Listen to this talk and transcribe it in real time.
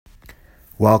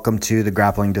Welcome to the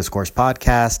Grappling Discourse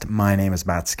Podcast. My name is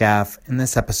Matt Scaff. In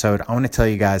this episode, I want to tell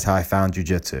you guys how I found Jiu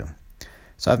Jitsu.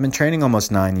 So I've been training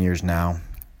almost 9 years now.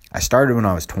 I started when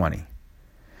I was 20.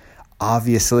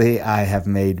 Obviously, I have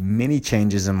made many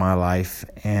changes in my life,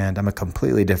 and I'm a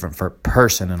completely different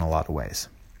person in a lot of ways.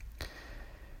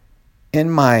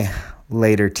 In my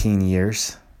later teen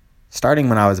years, starting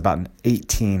when I was about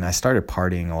 18, I started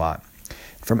partying a lot.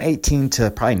 From 18 to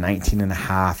probably 19 and a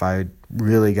half, I had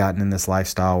really gotten in this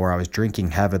lifestyle where I was drinking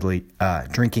heavily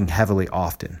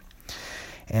often.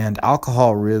 And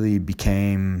alcohol really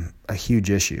became a huge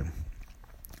issue.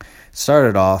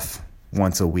 Started off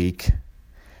once a week.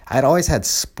 I'd always had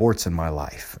sports in my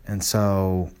life. And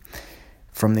so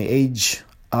from the age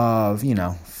of,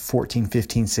 14,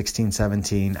 15, 16,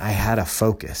 17, I had a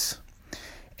focus.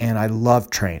 And I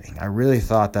loved training. I really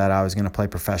thought that I was going to play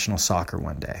professional soccer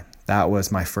one day. That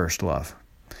was my first love.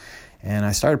 And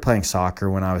I started playing soccer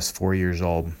when I was 4 years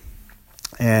old.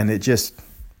 And it just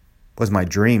was my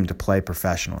dream to play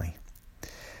professionally.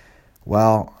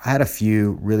 Well, I had a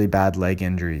few really bad leg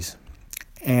injuries.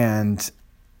 And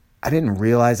I didn't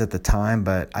realize at the time,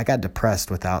 but I got depressed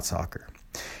without soccer.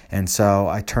 And so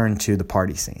I turned to the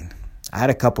party scene. I had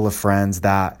a couple of friends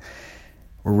that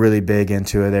were really big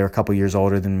into it. They were a couple years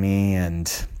older than me.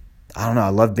 And I don't know, I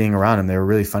loved being around them. They were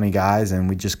really funny guys, and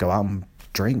we'd just go out and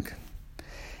drink.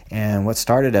 And what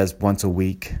started as once a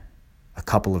week, a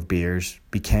couple of beers,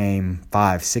 became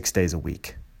 5-6 days a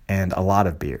week, and a lot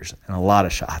of beers and a lot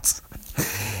of shots.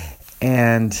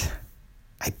 And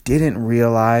I didn't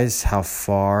realize how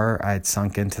far I had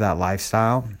sunk into that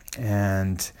lifestyle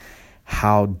and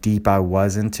how deep I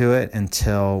was into it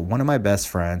until one of my best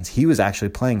friends, he was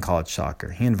actually playing college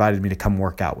soccer. He invited me to come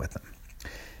work out with him.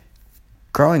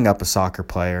 Growing up a soccer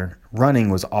player, running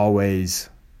was always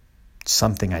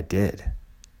something I did.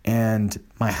 And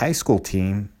my high school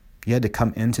team, you had to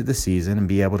come into the season and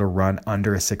be able to run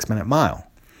under a 6-minute mile.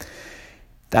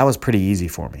 That was pretty easy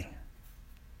for me.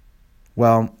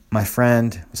 Well, my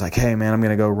friend was like, hey, man, I'm going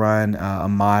to go run a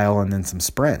mile and then some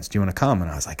sprints. Do you want to come?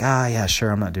 And I was like, yeah, sure.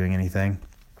 I'm not doing anything.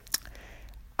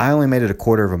 I only made it a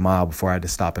quarter of a mile before I had to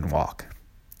stop and walk.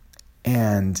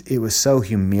 And it was so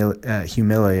humiliating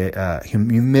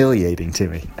to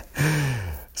me.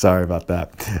 Sorry about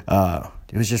that.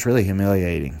 It was just really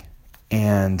humiliating.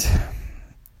 And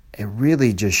it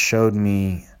really just showed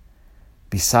me,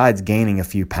 besides gaining a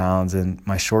few pounds and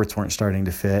my shorts weren't starting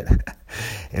to fit,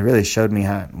 it really showed me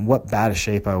what bad a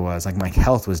shape I was. Like, my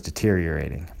health was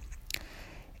deteriorating.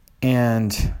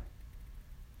 And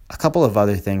a couple of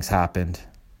other things happened.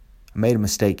 I made a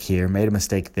mistake here, made a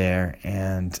mistake there,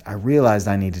 and I realized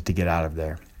I needed to get out of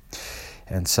there.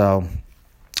 And so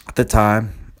at the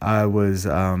time, I was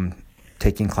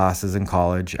taking classes in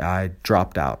college. I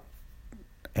dropped out,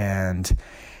 and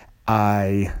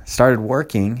I started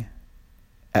working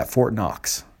at Fort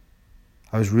Knox.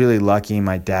 I was really lucky.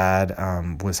 My dad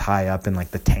was high up in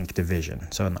the tank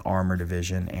division, so in the armor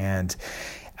division. And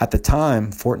at the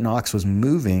time, Fort Knox was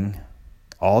moving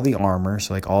all the armor,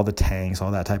 so all the tanks,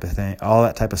 all that type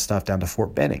of stuff down to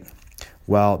Fort Benning.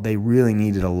 Well, they really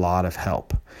needed a lot of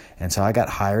help. And so I got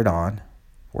hired on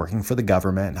working for the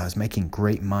government, and I was making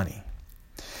great money.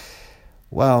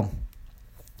 Well,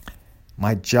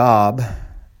 my job,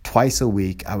 twice a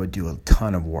week, I would do a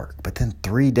ton of work. But then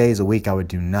 3 days a week, I would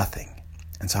do nothing.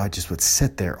 And so I just would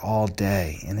sit there all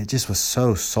day, and it just was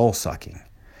so soul-sucking.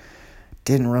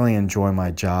 Didn't really enjoy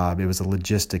my job. It was a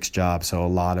logistics job, so a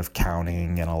lot of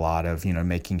counting and a lot of,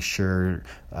 making sure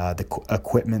the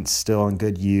equipment's still in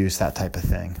good use, that type of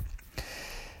thing.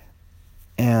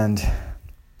 And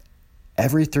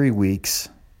every 3 weeks,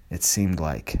 it seemed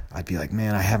like, I'd be like,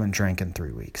 man, I haven't drank in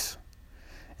 3 weeks.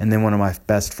 And then one of my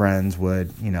best friends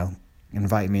would,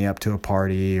 invite me up to a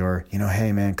party or,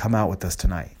 hey, man, come out with us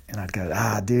tonight. And I'd go,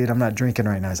 dude, I'm not drinking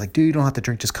right now. He's like, dude, you don't have to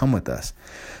drink. Just come with us.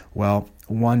 Well,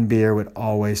 one beer would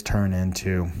always turn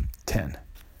into 10.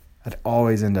 I'd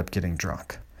always end up getting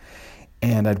drunk.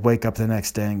 And I'd wake up the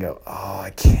next day and go,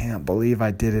 I can't believe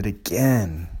I did it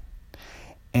again.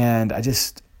 And I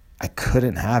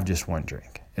couldn't have just one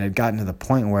drink. It had gotten to the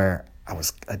point where I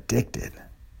was addicted.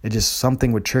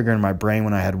 Something would trigger in my brain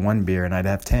when I had one beer, and I'd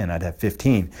have 10, I'd have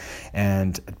 15,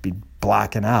 and I'd be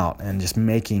blacking out and just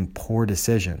making poor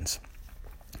decisions.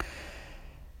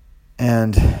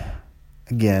 And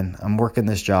again, I'm working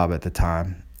this job at the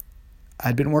time.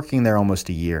 I'd been working there almost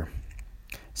a year.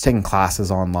 I was taking classes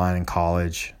online in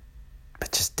college,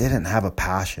 but just didn't have a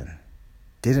passion.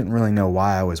 Didn't really know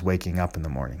why I was waking up in the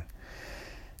morning.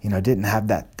 Didn't have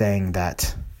that thing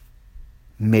that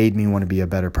made me want to be a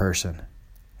better person.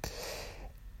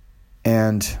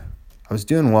 And I was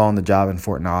doing well on the job in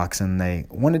Fort Knox, and they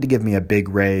wanted to give me a big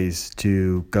raise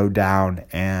to go down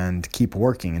and keep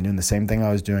working and doing the same thing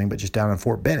I was doing, but just down in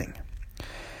Fort Benning.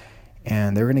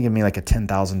 And they were going to give me like a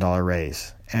 $10,000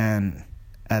 raise. And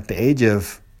at the age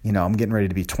of, I'm getting ready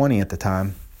to be 20 at the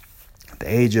time. At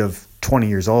the age of 20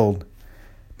 years old,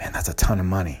 man, that's a ton of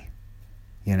money.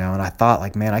 And I thought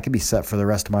like, man, I could be set for the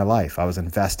rest of my life. I was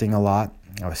investing a lot.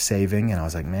 I was saving, and I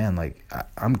was like, man, like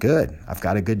I'm good. I've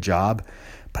got a good job,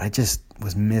 but I just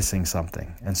was missing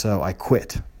something. And so I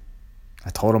quit. I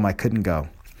told them I couldn't go.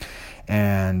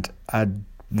 And I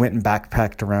went and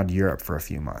backpacked around Europe for a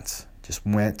few months. Just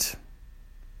went,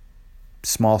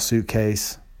 small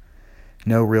suitcase,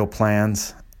 no real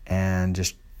plans, and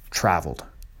just traveled.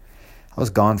 I was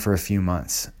gone for a few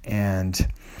months, and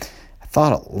I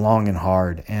thought long and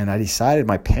hard, and I decided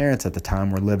my parents at the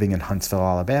time were living in Huntsville,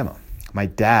 Alabama. My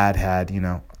dad had,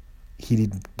 he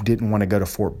didn't want to go to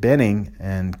Fort Benning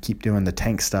and keep doing the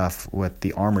tank stuff with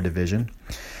the armor division.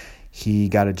 He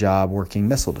got a job working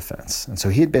missile defense, and so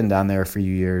he had been down there a few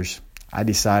years. I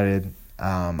decided,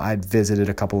 I'd visited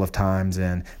a couple of times,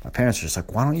 and my parents were just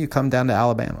like, why don't you come down to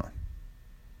Alabama?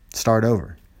 Start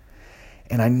over.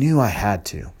 And I knew I had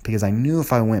to, because I knew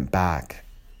if I went back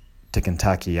to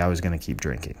Kentucky, I was going to keep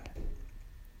drinking.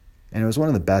 And it was one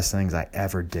of the best things I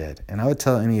ever did. And I would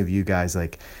tell any of you guys,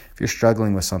 like, if you're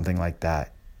struggling with something like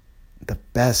that, the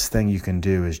best thing you can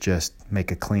do is just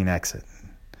make a clean exit.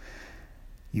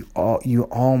 You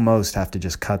almost have to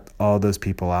just cut all those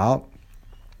people out.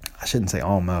 I shouldn't say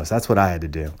almost. That's what I had to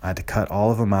do. I had to cut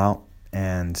all of them out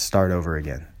and start over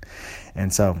again.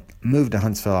 And so moved to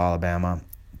Huntsville, Alabama.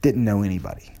 Didn't know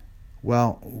anybody.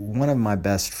 Well, one of my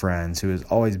best friends, who has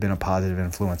always been a positive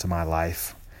influence in my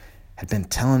life, had been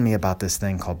telling me about this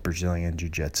thing called Brazilian Jiu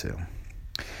Jitsu.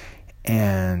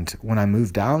 And when I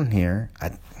moved down here,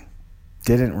 I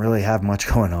didn't really have much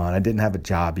going on. I didn't have a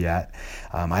job yet.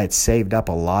 I had saved up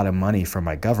a lot of money from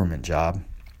my government job,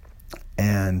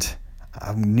 and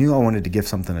I knew I wanted to give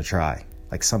something a try,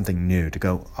 like something new, to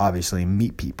go obviously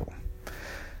meet people.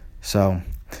 So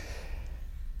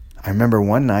I remember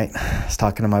one night I was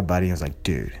talking to my buddy. I was like,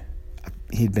 dude,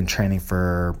 he'd been training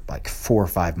for like 4 or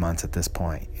 5 months at this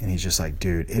point. And he's just like,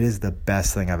 dude, it is the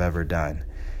best thing I've ever done.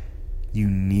 You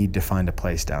need to find a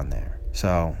place down there.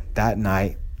 So that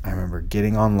night, I remember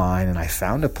getting online, and I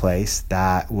found a place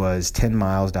that was 10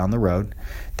 miles down the road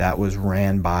that was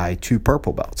ran by 2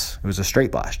 purple belts. It was a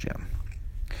straight blast gym.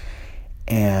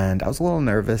 And I was a little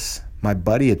nervous. My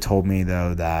buddy had told me,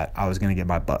 though, that I was going to get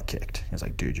my butt kicked. He was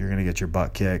like, dude, you're going to get your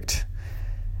butt kicked.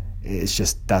 It's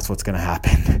just, that's what's going to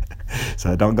happen.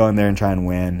 So don't go in there and try and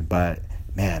win. But,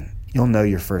 man, you'll know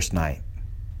your first night,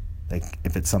 like,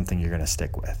 if it's something you're going to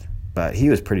stick with. But he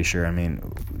was pretty sure. I mean,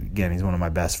 again, he's one of my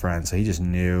best friends, so he just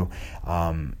knew.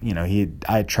 I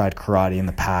had tried karate in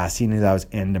the past. He knew that I was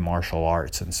into martial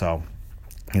arts. And so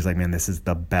he's like, man, this is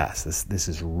the best. This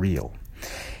is real.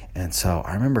 And so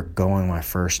I remember going my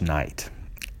first night.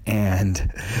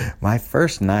 And my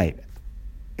first night,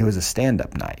 it was a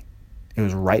stand-up night. It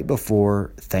was right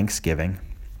before Thanksgiving,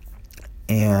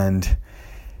 and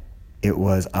it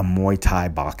was a Muay Thai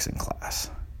boxing class.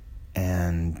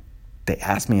 And they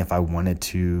asked me if I wanted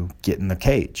to get in the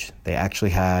cage. They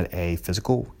actually had a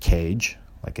physical cage,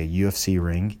 like a UFC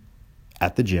ring,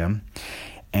 at the gym.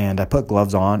 And I put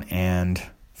gloves on and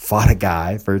fought a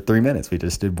guy for 3 minutes. We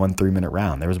just did 1 3-minute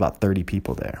round. There was about 30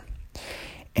 people there.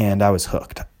 And I was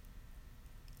hooked.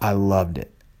 I loved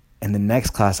it. And the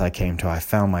next class I came to, I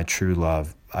found my true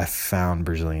love. I found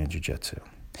Brazilian Jiu Jitsu.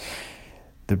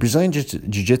 The Brazilian Jiu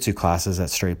Jitsu classes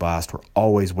at Straight Blast were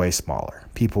always way smaller.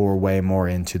 People were way more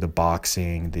into the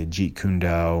boxing, the Jeet Kune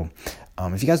Do.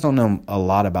 If you guys don't know a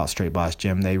lot about Straight Blast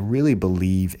Gym, they really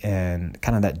believe in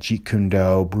kind of that Jeet Kune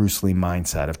Do, Bruce Lee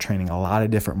mindset of training a lot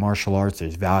of different martial arts.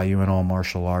 There's value in all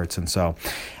martial arts. And so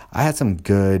I had some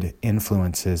good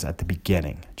influences at the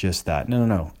beginning. Just that,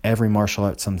 no. Every martial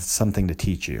art has something to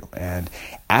teach you. And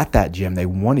at that gym, they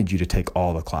wanted you to take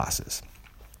all the classes.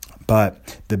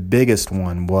 But the biggest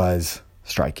one was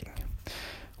striking.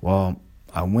 Well,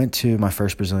 I went to my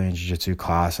first Brazilian Jiu-Jitsu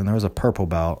class, and there was a purple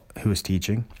belt who was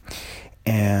teaching.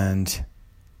 And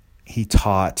he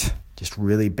taught just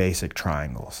really basic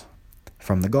triangles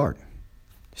from the guard.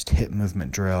 Just hip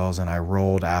movement drills, and I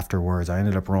rolled afterwards. I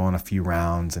ended up rolling a few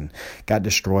rounds and got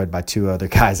destroyed by 2 other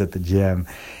guys at the gym.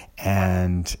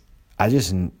 And I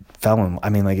just fell in,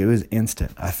 it was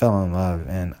instant. I fell in love.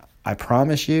 And I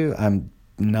promise you, I'm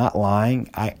not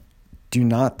lying, I do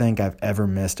not think I've ever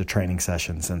missed a training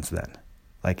session since then.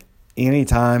 Like,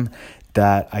 anytime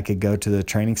that I could go to the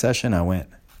training session, I went.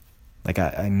 Like,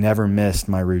 I never missed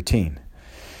my routine.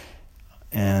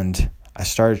 And I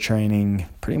started training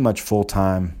pretty much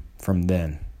full-time from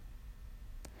then.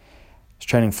 I was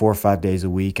training 4 or 5 days a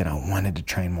week, and I wanted to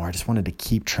train more. I just wanted to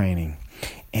keep training.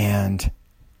 And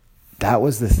that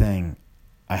was the thing.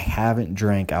 I haven't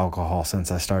drank alcohol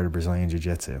since I started Brazilian Jiu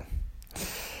Jitsu.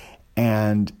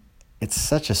 And it's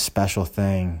such a special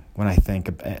thing when I think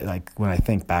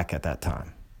back at that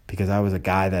time, because I was a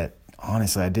guy that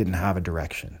honestly I didn't have a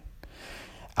direction.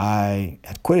 I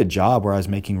had quit a job where I was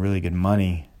making really good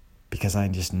money because I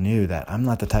just knew that I'm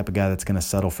not the type of guy that's going to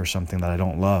settle for something that I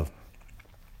don't love.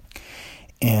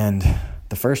 And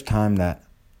the first time that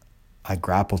I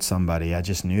grappled somebody, I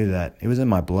just knew that it was in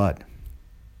my blood.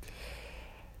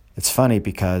 It's funny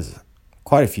because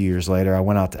quite a few years later, I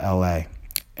went out to LA,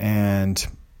 and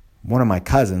one of my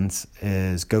cousins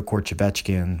is Gokor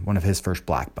Chevechkian, one of his first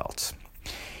black belts.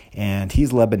 And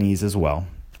he's Lebanese as well.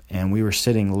 And we were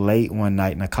sitting late one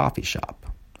night in a coffee shop,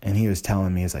 and he was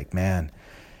telling me, he's like, man,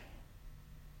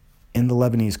 in the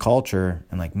Lebanese culture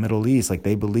and like Middle East, like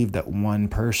they believe that one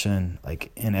person,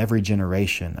 like in every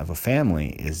generation of a family,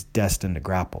 is destined to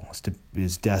grapple.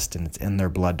 Is destined. It's in their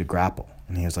blood to grapple.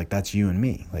 And he was like, that's you and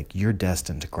me. Like you're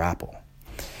destined to grapple.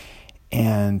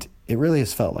 And it really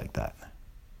has felt like that.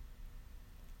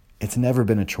 It's never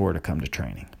been a chore to come to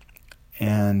training.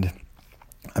 And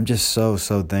I'm just so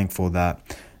thankful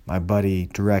that my buddy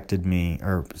directed me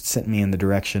or sent me in the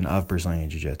direction of Brazilian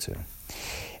Jiu Jitsu.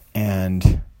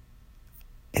 And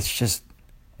it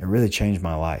really changed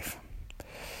my life.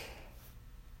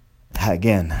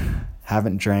 Again,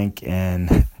 haven't drank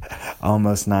in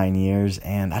almost 9 years,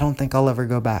 and I don't think I'll ever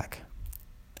go back.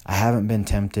 I haven't been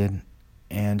tempted,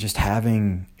 and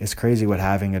it's crazy what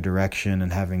having a direction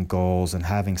and having goals and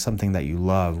having something that you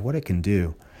love, what it can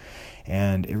do.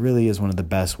 And it really is one of the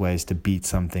best ways to beat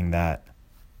something that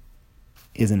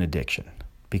is an addiction,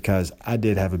 because I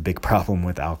did have a big problem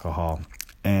with alcohol,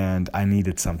 and I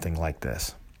needed something like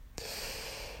this.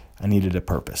 I needed a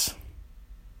purpose.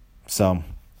 So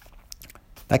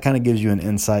that kind of gives you an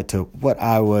insight to what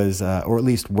I was, or at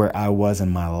least where I was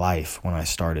in my life when I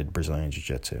started Brazilian Jiu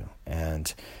Jitsu.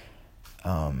 And,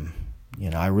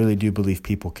 I really do believe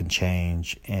people can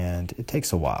change, and it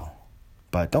takes a while.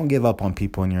 But don't give up on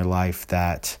people in your life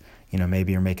that,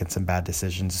 maybe are making some bad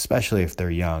decisions, especially if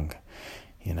they're young.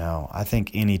 I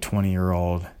think any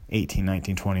 20-year-old, 18,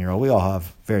 19, 20-year-old, we all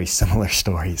have very similar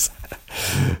stories.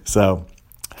 So,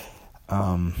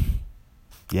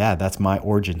 that's my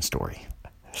origin story,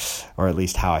 or at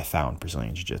least how I found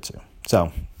Brazilian Jiu Jitsu.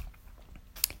 So,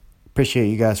 appreciate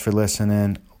you guys for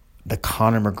listening. The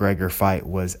Conor McGregor fight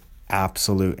was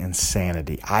absolute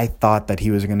insanity. I thought that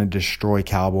he was going to destroy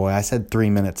Cowboy. I said 3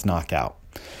 minutes knockout.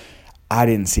 I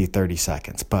didn't see 30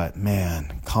 seconds, but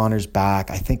man, Conor's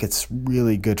back. I think it's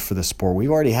really good for the sport.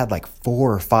 We've already had like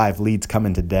 4 or 5 leads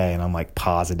coming today, and I'm like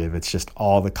positive it's just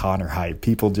all the Conor hype.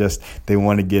 People they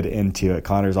want to get into it.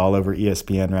 Conor's all over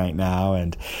ESPN right now,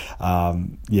 and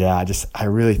I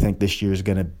really think this year is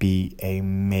going to be a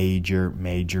major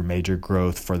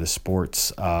growth for the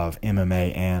sports of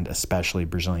MMA and especially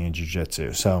Brazilian Jiu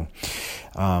Jitsu. So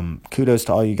kudos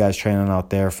to all you guys training out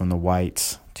there, from the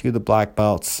whites to the black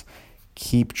belts.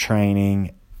 Keep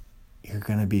training. You're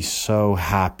going to be so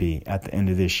happy at the end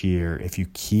of this year if you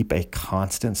keep a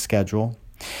constant schedule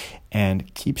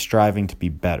and keep striving to be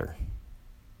better.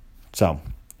 So,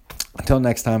 until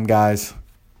next time, guys,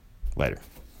 later.